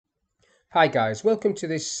Hi guys, welcome to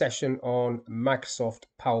this session on Microsoft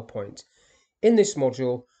PowerPoint. In this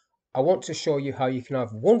module, I want to show you how you can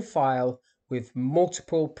have one file with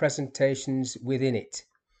multiple presentations within it.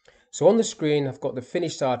 So on the screen, I've got the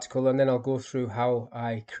finished article and then I'll go through how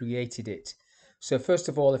I created it. So first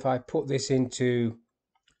of all, if I put this into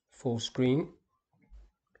full screen,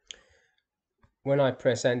 when I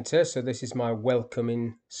press enter, so this is my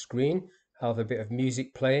welcoming screen, I'll have a bit of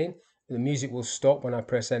music playing. The music will stop when I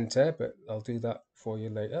press enter, but I'll do that for you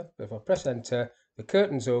later. But if I press enter, the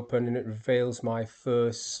curtains open and it reveals my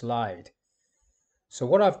first slide. So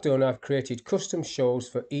what I've done, I've created custom shows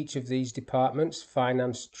for each of these departments: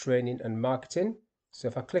 finance, training and marketing. So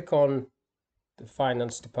if I click on the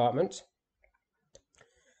finance department,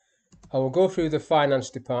 I will go through the finance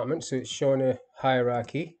department. So it's showing a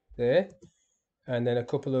hierarchy there, and then a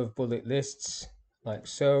couple of bullet lists like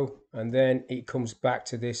so, and then it comes back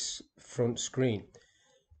to this front screen.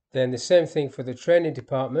 Then the same thing for the training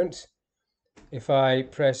department. If I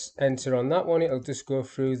press enter on that one, it'll just go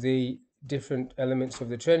through the different elements of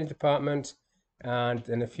the training department and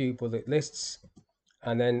then a few bullet lists.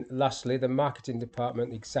 And then lastly, the marketing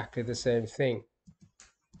department, exactly the same thing,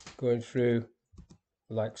 going through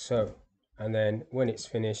like so. And then when it's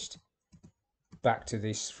finished, back to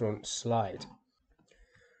this front slide.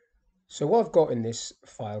 So what I've got in this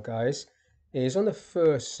file, guys, is on the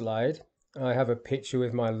first slide, I have a picture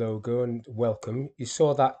with my logo and welcome. You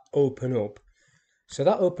saw that open up. So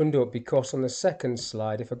that opened up because on the second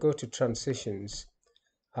slide, if I go to transitions,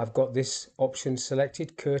 I've got this option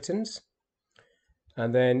selected, curtains.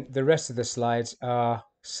 And then the rest of the slides are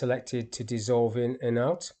selected to dissolve in and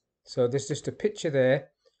out. So there's just a picture there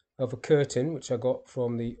of a curtain, which I got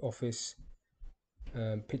from the Office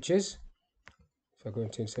pictures. If I go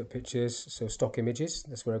into insert pictures, so stock images,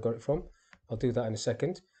 that's where I got it from. I'll do that in a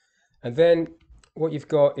second. And then what you've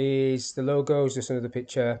got is the logos, just another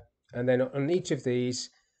picture. And then on each of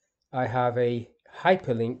these, I have a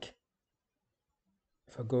hyperlink.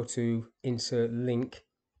 If I go to insert link,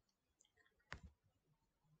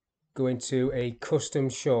 go into a custom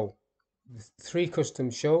show. 3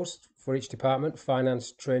 custom shows for each department: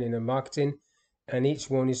 finance, training and marketing. And each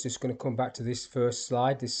one is just going to come back to this first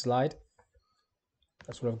slide, this slide.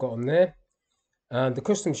 That's what I've got on there. And the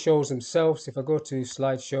custom shows themselves, if I go to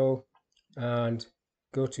slideshow and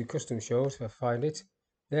go to custom shows, if I find it,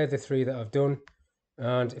 they're the 3 that I've done.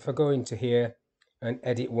 And if I go into here and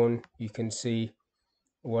edit one, you can see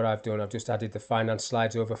what I've done. I've just added the finance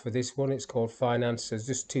slides over for this one. It's called finance. So there's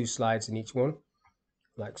just 2 slides in each one,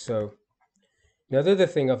 like so. Now the other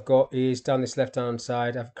thing I've got is down this left hand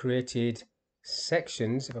side, I've created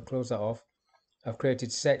sections. If I close that off, I've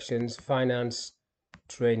created sections: finance,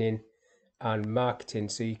 training and marketing.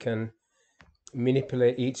 So you can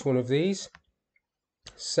manipulate each one of these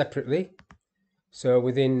separately. So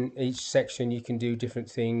within each section you can do different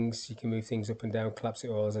things. You can move things up and down, collapse it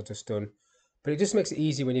all as I've just done. But it just makes it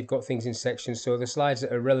easy when you've got things in sections. So the slides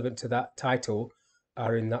that are relevant to that title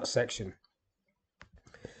are in that section.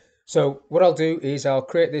 So what I'll do is I'll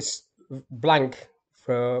create this blank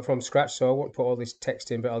from scratch. So I won't put all this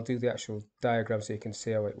text in, but I'll do the actual diagram so you can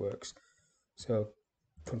see how it works. So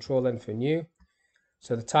Control N for new.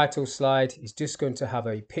 So the title slide is just going to have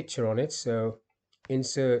a picture on it. So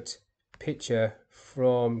insert picture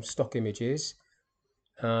from stock images,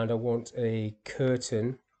 and I want a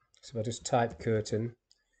curtain. So if I just type curtain,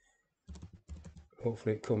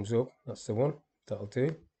 hopefully it comes up. That's the one. That'll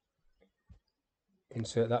do.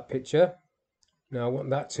 Insert that picture. Now I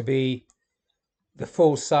want that to be the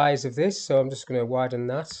full size of this, so I'm just going to widen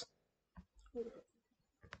that,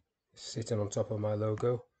 sitting on top of my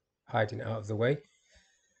logo, hiding it out of the way.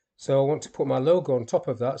 So I want to put my logo on top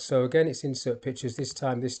of that. So again, it's insert pictures, this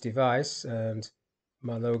time this device and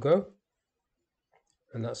my logo,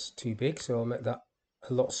 and that's too big, so I'll make that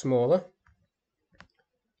a lot smaller.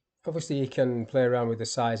 Obviously you can play around with the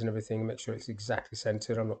size and everything, make sure it's exactly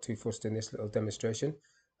centered. I'm not too fussed in this little demonstration.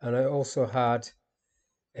 And I also had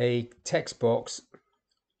a text box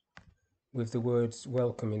with the words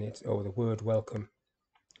welcome in it, or the word welcome.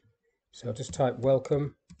 So I'll just type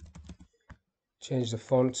welcome, change the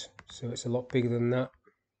font so it's a lot bigger than that.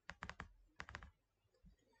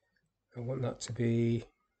 I want that to be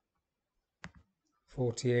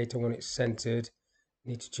 48. I want it centered.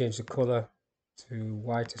 Need to change the color to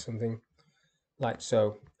white or something, like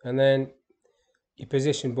so. And then you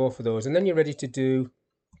position both of those, and then you're ready to do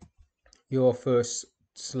your first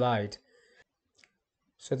slide.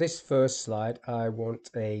 So this first slide, I want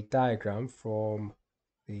a diagram from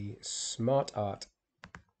the Smart Art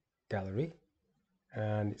gallery,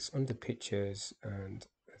 and it's under pictures, and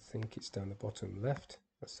I think it's down the bottom left.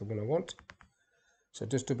 That's the one I want. So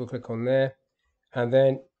just double click on there, and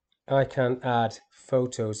then I can add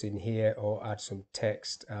photos in here or add some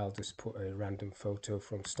text. I'll just put a random photo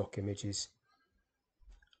from stock images.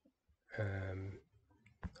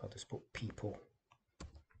 I'll just put people.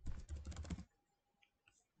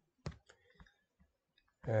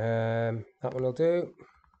 That one will do.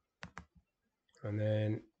 And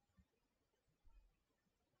then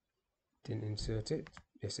didn't insert it.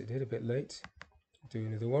 Yes, it did, a bit late. Do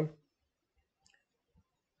another one.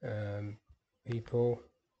 People.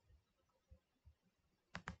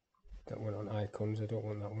 That one on icons. I don't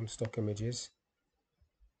want that one. Stock images.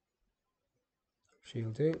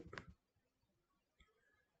 She'll do.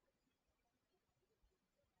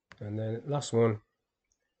 And then last one.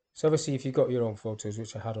 So obviously, if you've got your own photos,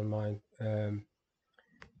 which I had on mine,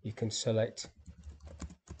 you can select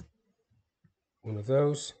one of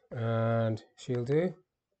those, and she'll do.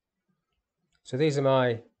 So these are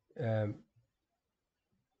my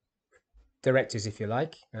directors, if you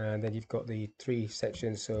like, and then you've got the 3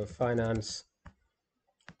 sections, so finance,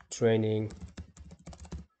 training,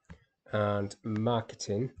 and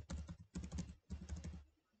marketing.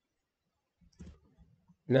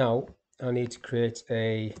 Now I need to create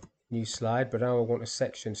a new slide, but now I want a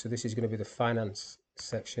section, so this is going to be the finance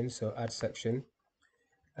section, so add section,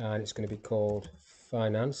 and it's going to be called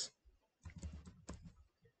finance.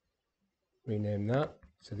 Rename that.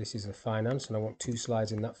 So this is the finance, and I want 2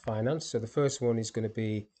 slides in that finance. So the first one is going to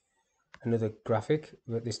be another graphic,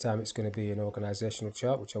 but this time it's going to be an organizational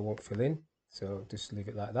chart, which I won't fill in, so just leave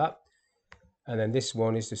it like that. And then this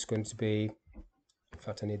one is just going to be, in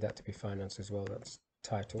fact I need that to be finance as well, that's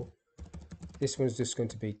title. This one's just going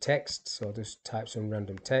to be text, so I'll just type some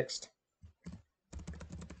random text,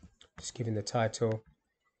 just giving the title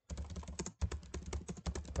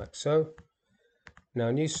like so. Now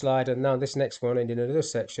new slide, and now this next one, and in another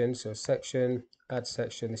section, so section, add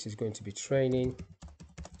section, this is going to be training,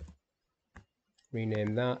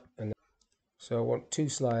 rename that. And so I want 2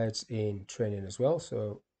 slides in training as well,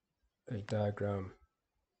 so a diagram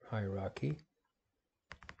hierarchy,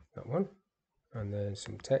 that one, and then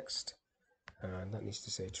some text, and that needs to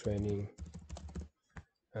say training,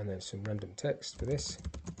 and then some random text for this,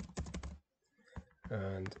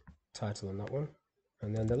 and title on that one.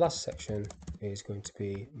 And then the last section is going to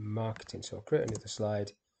be marketing. So I'll create another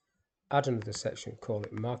slide, add another section, call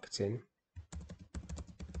it marketing,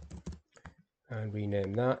 and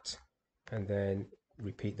rename that, and then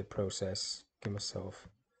repeat the process. Give myself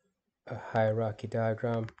a hierarchy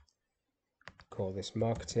diagram, call this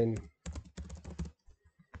marketing,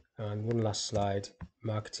 and one last slide,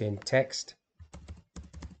 marketing text,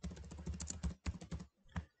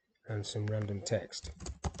 and some random text,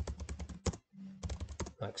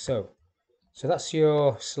 like so. So that's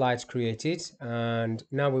your slides created, and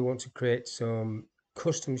now we want to create some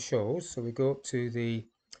custom shows. So we go up to the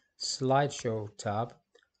slideshow tab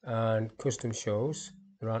and custom shows.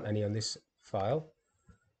 There aren't any on this file,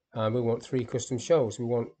 and we want 3 custom shows. We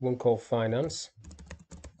want one called finance,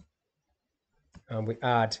 and we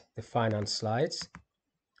add the finance slides,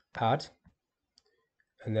 add,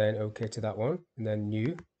 and then OK to that one, and then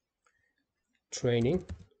new, training,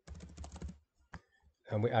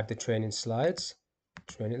 and we add the training slides,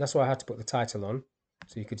 training. That's why I had to put the title on,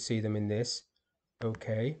 so you could see them in this.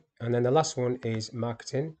 OK, and then the last one is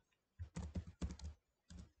marketing.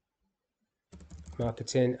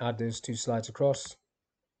 Marketing, add those 2 slides across.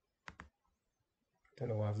 Don't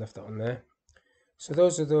know why I've left that on there. So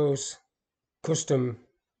those are those custom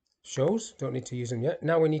shows. Don't need to use them yet.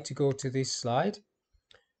 Now we need to go to this slide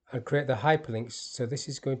and create the hyperlinks. So this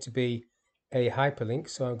is going to be a hyperlink.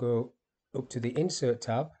 So I'll go up to the insert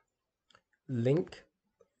tab, link,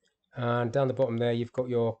 and down the bottom there you've got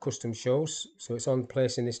your custom shows. So it's on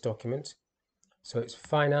place in this document. So it's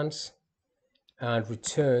finance and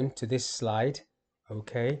return to this slide.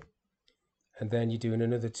 OK, and then you're doing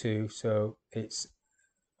another 2. So it's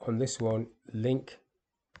on this one, link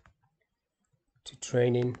to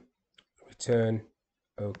training, return,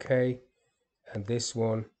 OK, and this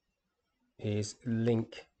one is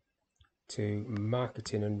link to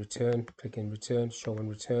marketing and return. Click in return, show and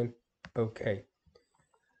return, OK.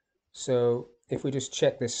 So if we just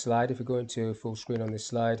check this slide, if we go into full screen on this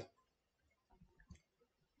slide,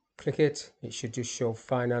 click it, it should just show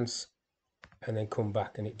finance and then come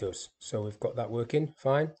back, and it does. So we've got that working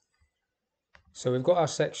fine. So we've got our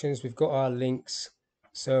sections, we've got our links.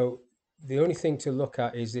 So the only thing to look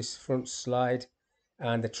at is this front slide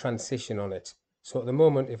and the transition on it. So at the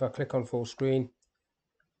moment, if I click on full screen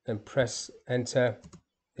and press enter,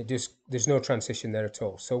 there's no transition there at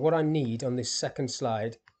all. So what I need on this second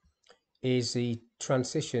slide is the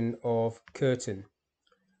transition of curtain.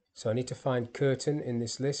 So I need to find curtain in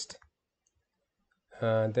this list,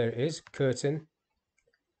 and there it is, curtain,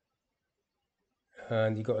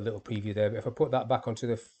 and you got a little preview there. But if I put that back onto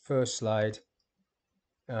the first slide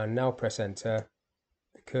and now press enter,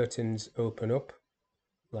 the curtains open up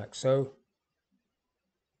like so,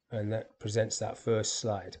 and that presents that first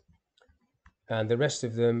slide. And the rest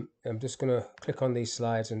of them, I'm just going to click on these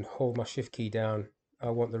slides and hold my shift key down. I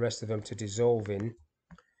want the rest of them to dissolve in,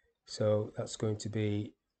 so that's going to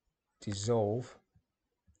be dissolve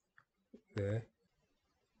there.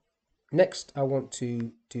 Next, I want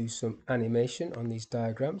to do some animation on these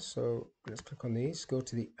diagrams, so let's click on these, go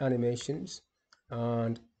to the animations,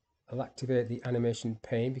 and I'll activate the animation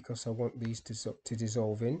pane because I want these to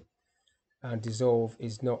dissolve in, and dissolve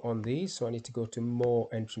is not on these, so I need to go to more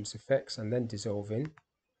entrance effects and then dissolve in.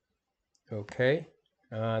 Okay,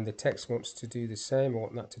 and the text wants to do the same. I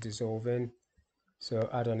want that to dissolve in, so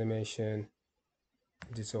add animation,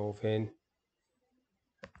 dissolve in,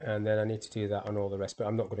 and then I need to do that on all the rest, but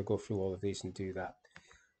I'm not going to go through all of these and do that.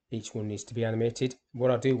 Each one needs to be animated. What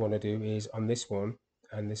I do want to do is on this one,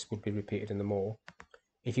 and this would be repeated in them all,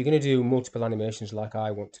 if you're going to do multiple animations like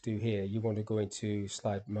I want to do here, you want to go into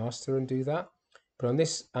slide master and do that. But on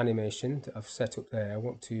this animation that I've set up there, I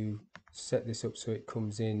want to set this up so it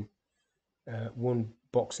comes in one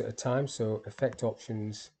box at a time. So effect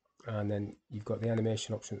options, and then you've got the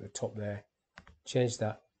animation option at the top there. Change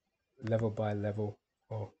that level by level,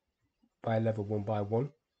 or by level 1 by 1.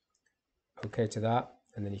 Okay to that,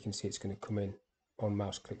 and then you can see it's going to come in on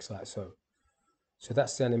mouse clicks like so. So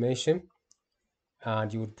that's the animation,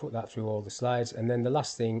 and you would put that through all the slides. And then the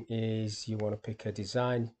last thing is you want to pick a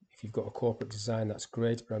design. If you've got a corporate design, that's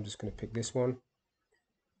great, but I'm just going to pick this one,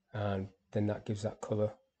 and then that gives that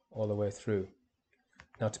color all the way through.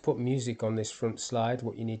 Now to put music on this front slide,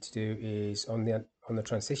 what you need to do is on the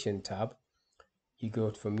transition tab, you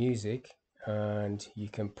go for music, and you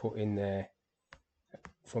can put in there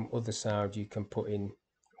from other sound, you can put in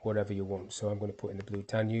whatever you want. So I'm going to put in the Blue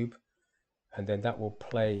Danube, and then that will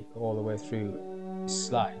play all the way through this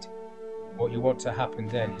slide. What you want to happen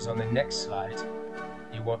then is on the next slide,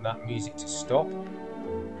 you want that music to stop.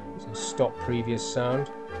 So stop previous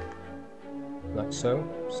sound, like so.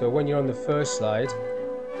 So when you're on the first slide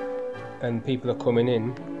and people are coming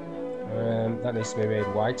in, that needs to be made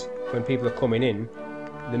white. When people are coming in,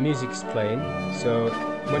 the music's playing. So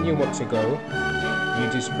when you want to go,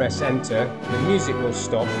 you just press enter, the music will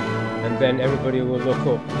stop, and then everybody will look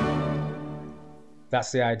up.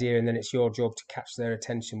 That's the idea, and then it's your job to catch their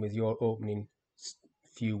attention with your opening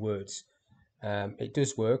few words. It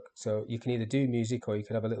does work, so you can either do music or you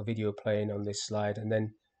can have a little video playing on this slide, and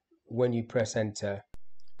then when you press enter,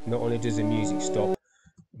 not only does the music stop,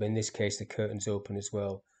 but in this case the curtains open as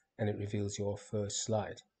well, and it reveals your first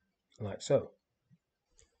slide, like so.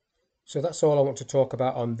 So that's all I want to talk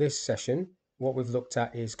about on this session. What we've looked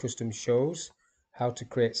at is custom shows, how to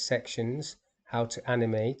create sections, how to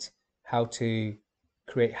animate, how to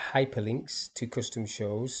create hyperlinks to custom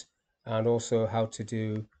shows, and also how to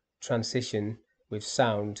do transition with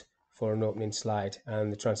sound for an opening slide.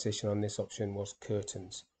 And the transition on this option was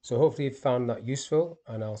curtains. So hopefully you've found that useful,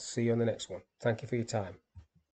 and I'll see you on the next one. Thank you for your time.